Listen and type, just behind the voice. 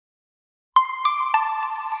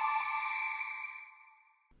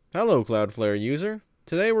Hello Cloudflare user.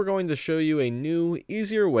 Today we're going to show you a new,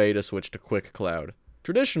 easier way to switch to QUIC.cloud.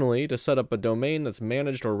 Traditionally, to set up a domain that's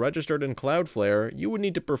managed or registered in Cloudflare, you would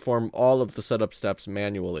need to perform all of the setup steps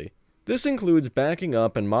manually. This includes backing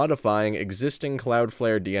up and modifying existing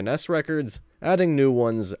Cloudflare DNS records, adding new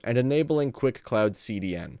ones, and enabling QUIC.cloud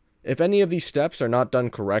CDN. If any of these steps are not done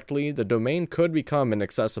correctly, the domain could become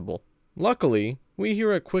inaccessible. Luckily, we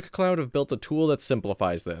here at QUIC.cloud have built a tool that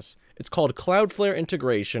simplifies this. It's called Cloudflare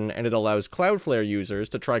Integration, and it allows Cloudflare users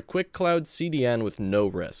to try QUIC.cloud CDN with no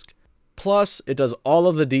risk. Plus, it does all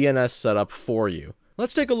of the DNS setup for you.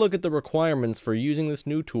 Let's take a look at the requirements for using this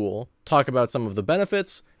new tool, talk about some of the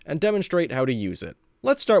benefits, and demonstrate how to use it.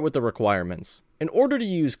 Let's start with the requirements. In order to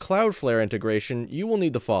use Cloudflare Integration, you will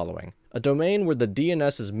need the following: a domain where the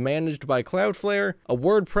DNS is managed by Cloudflare, a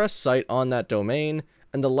WordPress site on that domain,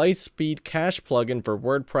 and the LSCache plugin for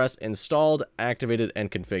WordPress installed, activated,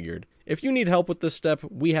 and configured. If you need help with this step,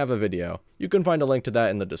 we have a video. You can find a link to that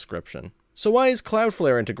in the description. So why is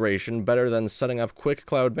Cloudflare Integration better than setting up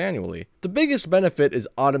QUIC.cloud manually? The biggest benefit is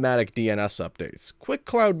automatic DNS updates.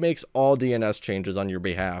 QUIC.cloud makes all DNS changes on your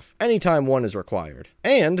behalf, anytime one is required.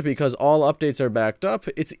 And because all updates are backed up,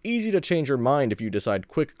 it's easy to change your mind if you decide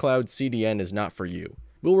QUIC.cloud CDN is not for you.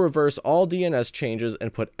 We'll reverse all DNS changes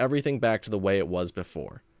and put everything back to the way it was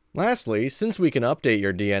before. Lastly, since we can update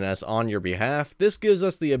your DNS on your behalf, this gives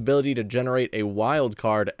us the ability to generate a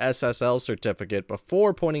wildcard SSL certificate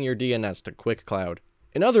before pointing your DNS to QUIC.cloud.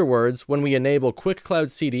 In other words, when we enable QUIC.cloud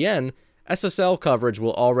CDN, SSL coverage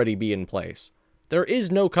will already be in place. There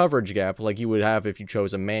is no coverage gap like you would have if you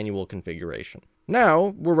chose a manual configuration.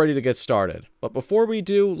 Now, we're ready to get started, but before we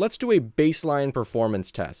do, let's do a baseline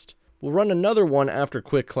performance test. We'll run another one after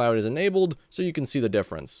QUIC.cloud is enabled so you can see the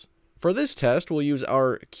difference. For this test, we'll use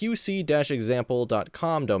our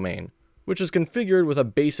QC-example.com domain, which is configured with a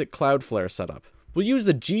basic Cloudflare setup. We'll use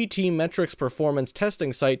the GTmetrix performance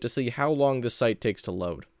testing site to see how long this site takes to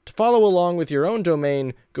load. To follow along with your own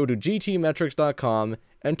domain, go to GTmetrix.com,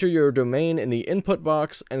 enter your domain in the input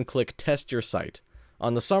box, and click Test Your Site.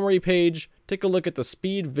 On the summary page, take a look at the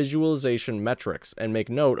speed visualization metrics and make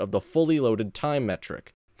note of the fully loaded time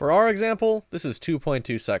metric. For our example, this is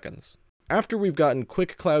 2.2 seconds. After we've gotten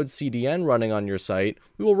QUIC.cloud CDN running on your site,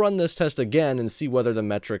 we will run this test again and see whether the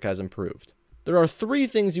metric has improved. There are 3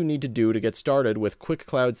 things you need to do to get started with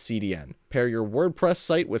QUIC.cloud CDN. Pair your WordPress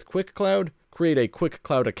site with QUIC.cloud, create a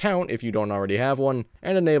QUIC.cloud account if you don't already have one,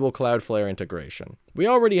 and enable Cloudflare Integration. We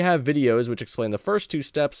already have videos which explain the first 2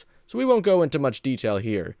 steps, so we won't go into much detail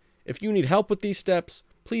here. If you need help with these steps,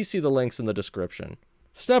 please see the links in the description.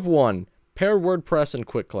 Step 1. Pair WordPress and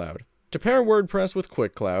QUIC.cloud. To pair WordPress with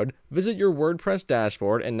QUIC.cloud, visit your WordPress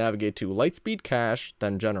dashboard and navigate to LSCache,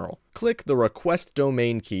 then General. Click the Request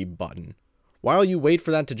Domain Key button. While you wait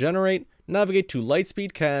for that to generate, navigate to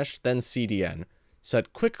LSCache, then CDN.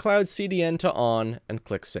 Set QUIC.cloud CDN to On and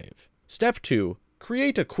click Save. Step 2.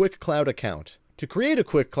 Create a QUIC.cloud account. To create a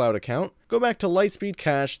QUIC.cloud account, go back to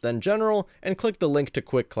LSCache, then General, and click the Link to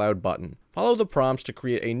QUIC.cloud button. Follow the prompts to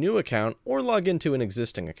create a new account or log into an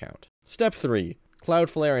existing account. Step 3.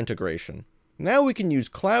 Cloudflare Integration. Now we can use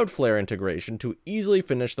Cloudflare Integration to easily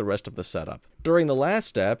finish the rest of the setup. During the last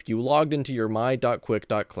step, you logged into your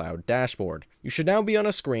my.quic.cloud dashboard. You should now be on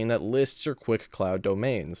a screen that lists your QUIC.cloud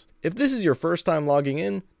domains. If this is your first time logging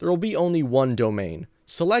in, there will be only one domain.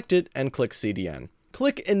 Select it and click CDN.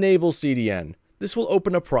 Click Enable CDN. This will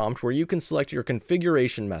open a prompt where you can select your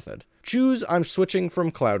configuration method. Choose I'm switching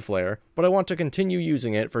from Cloudflare, but I want to continue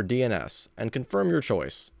using it for DNS, and confirm your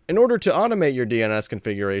choice. In order to automate your DNS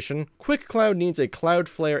configuration, QUIC.cloud needs a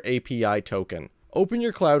Cloudflare API token. Open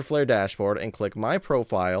your Cloudflare dashboard and click My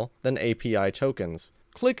Profile, then API Tokens.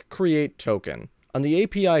 Click Create Token. On the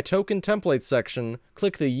API Token Template section,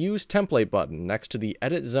 click the Use Template button next to the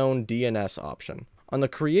Edit Zone DNS option. On the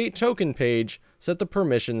Create Token page, set the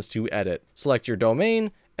permissions to edit. Select your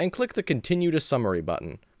domain, and click the Continue to Summary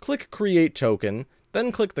button. Click Create Token,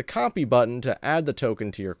 then click the Copy button to add the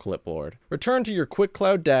token to your clipboard. Return to your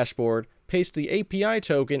QUIC.cloud dashboard, paste the API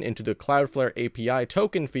token into the Cloudflare API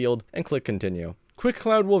token field, and click Continue.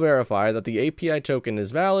 QUIC.cloud will verify that the API token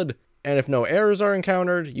is valid, and if no errors are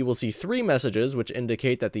encountered, you will see 3 messages which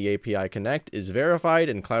indicate that the API Connect is verified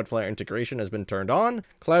and Cloudflare Integration has been turned on,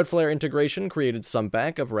 Cloudflare Integration created some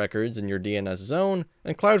backup records in your DNS zone,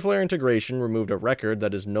 and Cloudflare Integration removed a record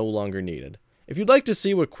that is no longer needed. If you'd like to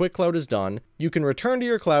see what QUIC.cloud has done, you can return to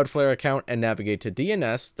your Cloudflare account and navigate to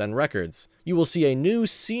DNS, then Records. You will see a new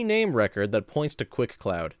CNAME record that points to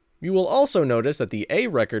QUIC.cloud. You will also notice that the A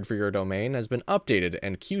record for your domain has been updated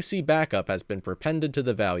and QC backup has been prepended to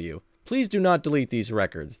the value. Please do not delete these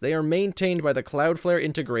records. They are maintained by the Cloudflare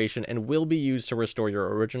integration and will be used to restore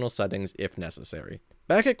your original settings if necessary.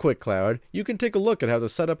 Back at QUIC.cloud, you can take a look at how the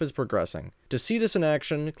setup is progressing. To see this in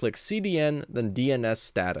action, click CDN, then DNS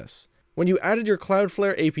status. When you added your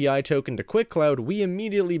Cloudflare API token to QUIC.cloud, we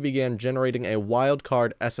immediately began generating a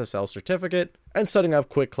wildcard SSL certificate and setting up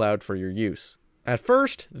QUIC.cloud for your use. At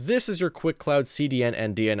first, this is your QUIC.cloud CDN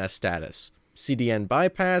and DNS status. CDN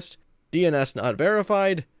bypassed, DNS not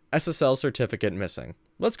verified, SSL certificate missing.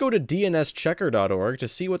 Let's go to dnschecker.org to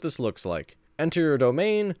see what this looks like. Enter your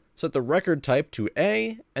domain, set the record type to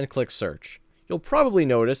A, and click search. You'll probably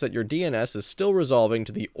notice that your DNS is still resolving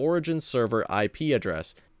to the origin server IP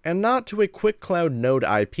address, and not to a QUIC.cloud node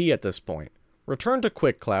IP at this point. Return to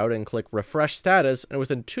QUIC.cloud and click refresh status, and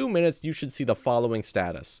within 2 minutes you should see the following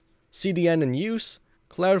status: CDN in use,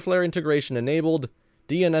 Cloudflare integration enabled,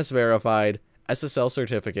 DNS verified, SSL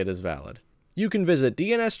certificate is valid. You can visit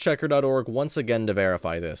dnschecker.org once again to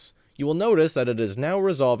verify this. You will notice that it is now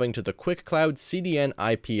resolving to the QUIC.cloud CDN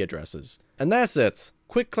IP addresses. And that's it!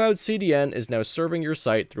 QUIC.cloud CDN is now serving your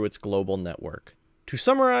site through its global network. To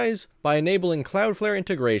summarize, by enabling Cloudflare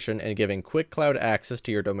integration and giving QUIC.cloud access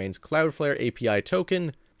to your domain's Cloudflare API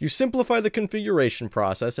token, you simplify the configuration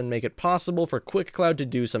process and make it possible for QUIC.cloud to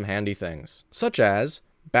do some handy things, such as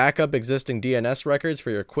backup existing DNS records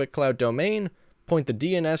for your QUIC.cloud domain, point the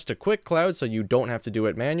DNS to QUIC.cloud so you don't have to do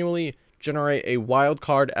it manually, generate a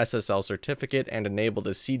wildcard SSL certificate and enable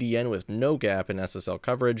the CDN with no gap in SSL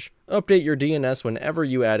coverage, update your DNS whenever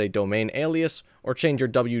you add a domain alias or change your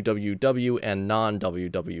www and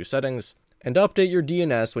non-www settings, and update your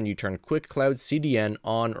DNS when you turn QUIC.cloud CDN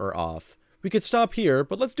on or off. We could stop here,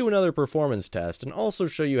 but let's do another performance test and also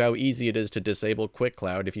show you how easy it is to disable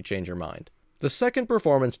QUIC.cloud if you change your mind. The second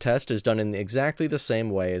performance test is done in exactly the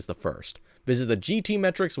same way as the first. Visit the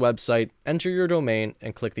GTmetrix website, enter your domain,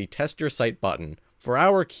 and click the Test Your Site button. For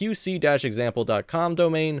our QC-example.com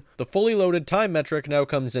domain, the fully loaded time metric now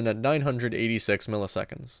comes in at 986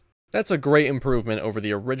 milliseconds. That's a great improvement over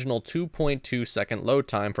the original 2.2 second load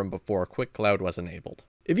time from before QUIC.cloud was enabled.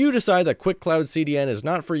 If you decide that QUIC.cloud CDN is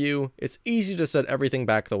not for you, it's easy to set everything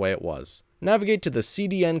back the way it was. Navigate to the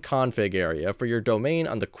CDN config area for your domain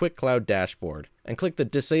on the QUIC.cloud dashboard, and click the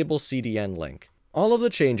Disable CDN link. All of the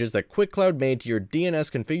changes that QUIC.cloud made to your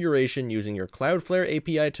DNS configuration using your Cloudflare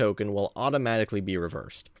API token will automatically be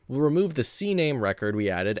reversed. We'll remove the CNAME record we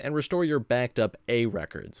added and restore your backed up A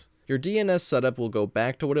records. Your DNS setup will go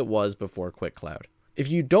back to what it was before QUIC.cloud. If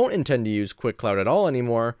you don't intend to use QUIC.cloud at all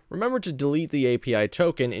anymore, remember to delete the API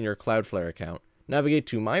token in your Cloudflare account. Navigate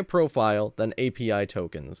to My Profile, then API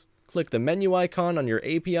Tokens. Click the menu icon on your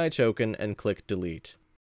API token and click Delete.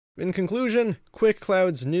 In conclusion,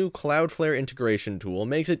 QUIC.cloud's new Cloudflare integration tool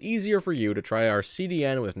makes it easier for you to try our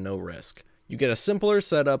CDN with no risk. You get a simpler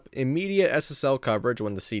setup, immediate SSL coverage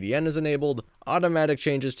when the CDN is enabled, automatic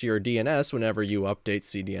changes to your DNS whenever you update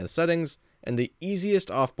CDN settings, and the easiest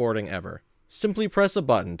offboarding ever. Simply press a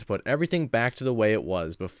button to put everything back to the way it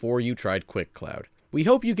was before you tried QUIC.cloud. We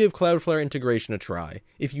hope you give Cloudflare integration a try.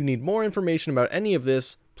 If you need more information about any of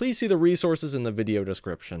this, please see the resources in the video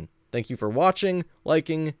description. Thank you for watching,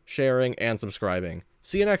 liking, sharing, and subscribing.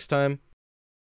 See you next time.